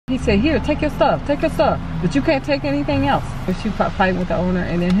He said, here, take your stuff, but you can't take anything else. She fighting with the owner,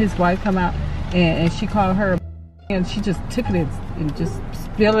 and then his wife come out, and she called her, and she just took it and just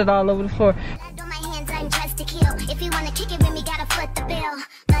spilled it all over the floor. If you wanna kick it with me, gotta foot the bill.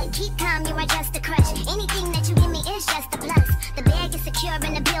 But keep calm, you are just a crush. Anything that you give me is just a plus. The bag is secure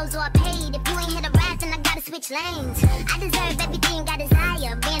and the bills are paid. If you ain't hit a ride, then I gotta switch lanes. I deserve everything I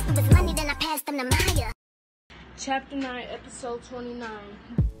desire. Ran through his money, then I passed him to Maya. Chapter 9, Episode 29.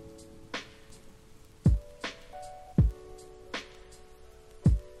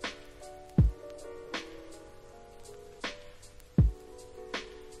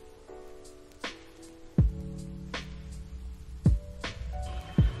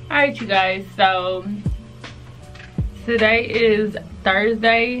 Alright, you guys, so today is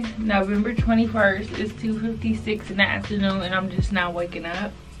Thursday, November 21st. It's 2:56 in the afternoon and I'm just now waking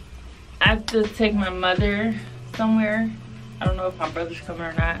up. I have to take my mother somewhere. I don't know if my brother's coming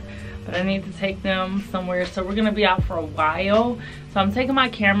or not, but I need to take them somewhere. So we're gonna be out for a while. So I'm taking my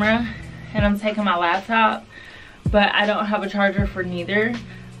camera and I'm taking my laptop, but I don't have a charger for neither.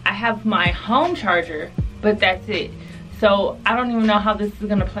 I have my home charger, but that's it. So I don't even know how this is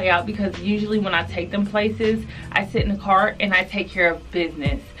gonna play out, because usually when I take them places, I sit in the car and I take care of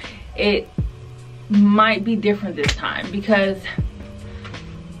business. It might be different this time because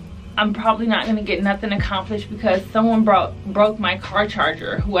I'm probably not gonna get nothing accomplished, because someone broke my car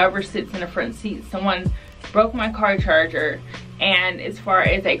charger. Whoever sits in the front seat, someone broke my car charger. And as far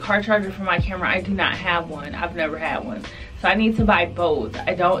as a car charger for my camera, I do not have one. I've never had one. So I need to buy both.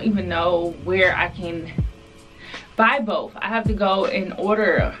 I don't even know where I can buy both. I have to go and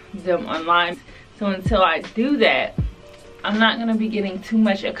order them online. So until I do that, I'm not gonna be getting too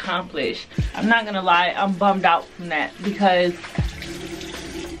much accomplished. I'm not gonna lie, I'm bummed out from that, because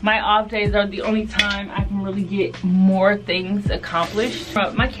my off days are the only time I can really get more things accomplished.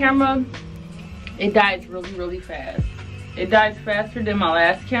 But my camera, it dies really fast. It dies faster than my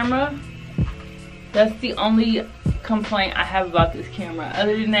last camera. That's the only complaint I have about this camera.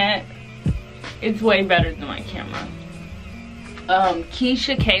 Other than that, it's way better than my camera.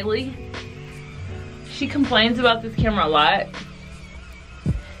 Keisha Kaylee, she complains about this camera a lot.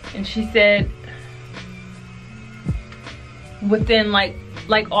 And she said within like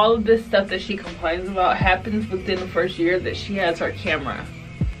all of this stuff that she complains about happens within the first year that she has her camera.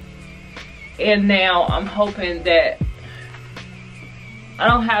 And now I'm hoping that I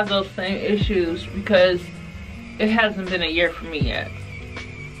don't have those same issues, because it hasn't been a year for me yet.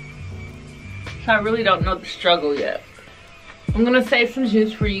 So I really don't know the struggle yet. I'm gonna save some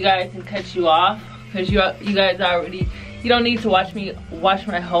juice for you guys and cut you off, because you guys already, you don't need to watch me wash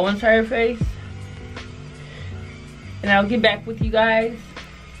my whole entire face. And I'll get back with you guys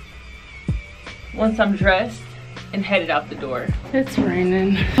once I'm dressed and headed out the door. It's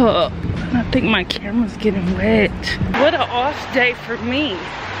raining. Oh, I think my camera's getting wet. What an off day for me.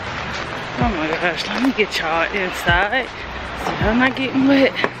 Oh my gosh, let me get y'all inside so y'all not getting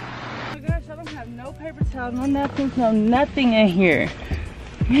wet. No paper towel, no napkins, no nothing in here.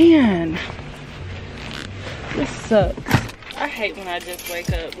 Man, this sucks. I hate when I just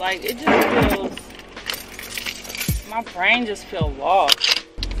wake up. Like, it just feels, my brain just feels lost.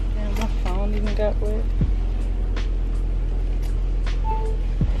 Damn, my phone even got wet.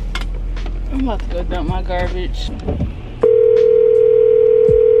 I'm about to go dump my garbage.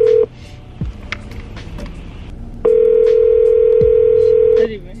 Not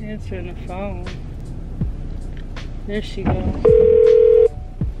even answering the phone. There she goes.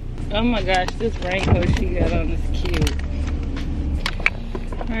 Oh my gosh, this raincoat she got on is cute.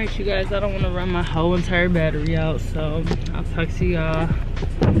 Alright, you guys, I don't want to run my whole entire battery out, so I'll talk to y'all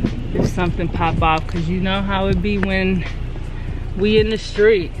if something pop off, because you know how it be when we in the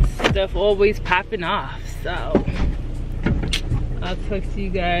streets. Stuff always popping off, so I'll talk to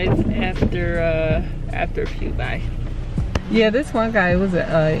you guys after a few. Bye. Yeah, this one guy was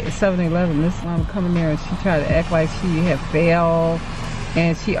at 7-Eleven. This mom coming there and she tried to act like she had failed,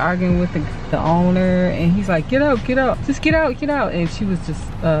 and she arguing with the owner, and he's like, get out, just get out. And she was just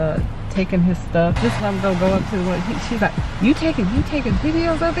taking his stuff. Just let him go up to the one. She's like, you taking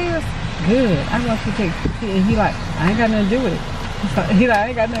videos of this? Good. I want you to take. And he like, I ain't got nothing to do with it. He like, I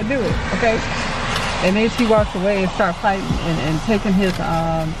ain't got nothing to do with it. Okay. And then she walks away and start fighting and taking his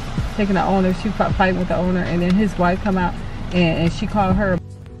taking the owner. She fighting with the owner, and then his wife come out. And she called her,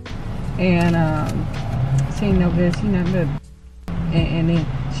 and she ain't no good, she not good. And then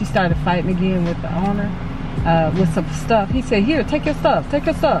she started fighting again with the owner with some stuff. He said, here, take your stuff,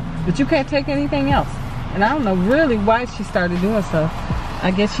 but you can't take anything else. And I don't know really why she started doing stuff.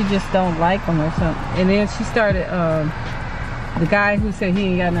 I guess she just don't like him or something. And then she started the guy who said he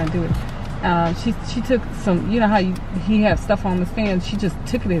ain't got nothing to do with it, she took some, you know how he have stuff on the stand, she just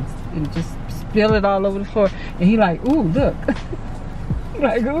took it and just spilled it all over the floor, and he like, ooh, look. He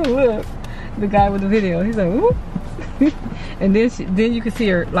like, ooh, look. The guy with the video, he's like, ooh. And then you could see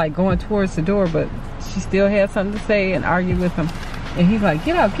her like going towards the door, but she still had something to say and argue with him. And he's like,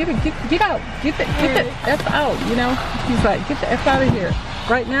 get out, get out, get the F out, you know? He's like, get the F out of here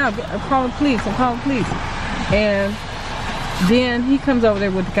right now. I'm calling police, I'm calling police. And then he comes over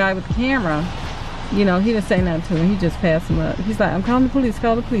there with the guy with the camera. You know, he didn't say nothing to him, he just passed him up. He's like, I'm calling the police,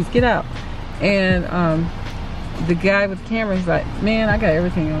 call the police, get out. And the guy with the camera, he's like, man, I got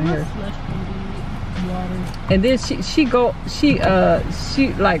everything on here. And then she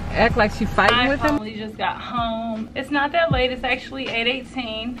like act like she fighting with him. I finally just got home. It's not that late, it's actually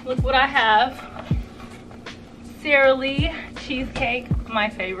 8:18. Look what I have. Sara Lee cheesecake, my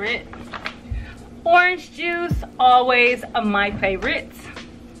favorite. Orange juice, always my favorites.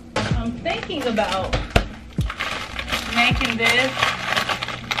 I'm thinking about making this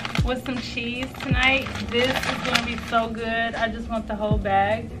with some cheese tonight. This is gonna be so good. I just want the whole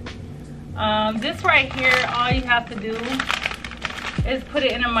bag. This right here, all you have to do is put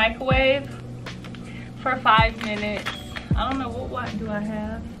it in a microwave for 5 minutes. I don't know what watt do I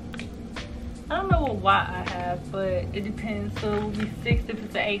have. I don't know what watt I have, but it depends. So it will be 6 if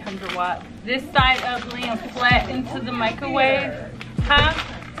it's an 800 watt. This side up laying flat into the microwave. Huh?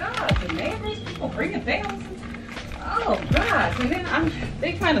 God, the neighbors, people bringing things. Oh God, and then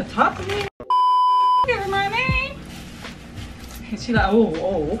they trying to talk to me. Give her my name. And she like,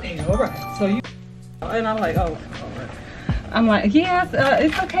 oh, okay, all right. So you, and I'm like, oh, all right. I'm like, yes,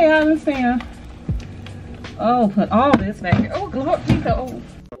 it's okay, I understand. Oh, put all this back here. Oh, Lord, please, oh.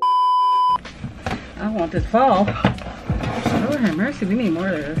 I want this fall. Lord have mercy, we need more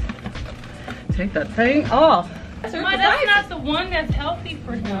of this. Take that thing off. That's not the one that's healthy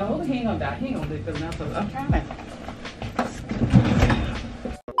for him. No, he ain't gonna die. He ain't gonna live because now, I'm trying to.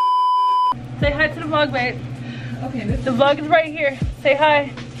 Say hi to the vlog, babe. Okay, the vlog is right here. Say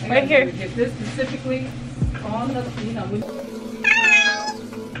hi. Right here. Get this specifically on the, you know.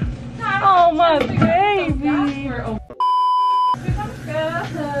 Oh, my baby. Okay,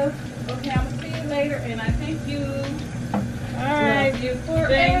 I'm gonna see you later, and I thank you. All right. Love you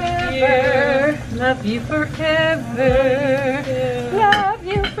forever. Love you forever. Love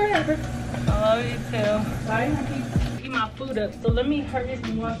you forever. I love you too. Bye, honey. Eat my food up, so let me hurry up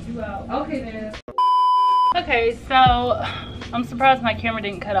and wash you out. Okay, then. Okay, so I'm surprised my camera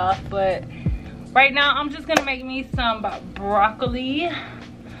didn't cut off, but right now I'm just gonna make me some broccoli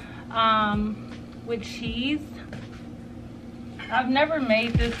with cheese. I've never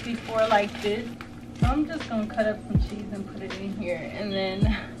made this before like this, so I'm just gonna cut up some cheese and put it in here, and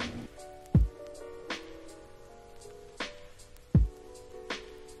then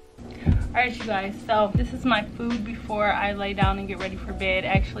alright, you guys, so this is my food before I lay down and get ready for bed.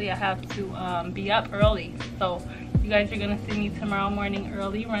 Actually, I have to be up early, so you guys are gonna see me tomorrow morning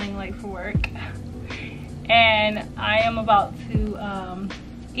early, running late for work. And I am about to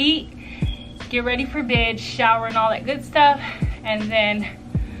eat, get ready for bed, shower and all that good stuff, and then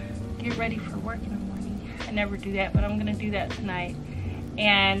get ready for work in the morning. I never do that, but I'm gonna do that tonight.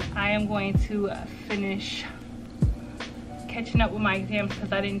 And I am going to finish catching up with my exams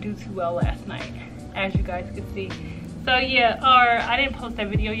because I didn't do too well last night, as you guys could see. So yeah, or I didn't post that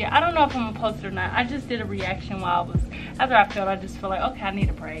video yet. I don't know if I'm gonna post it or not. I just did a reaction while after I failed, I just feel like, okay, I need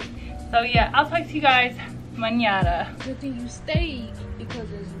a break. So yeah, I'll talk to you guys mañana. Good thing you stayed because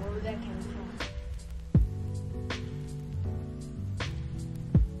there's where that came from.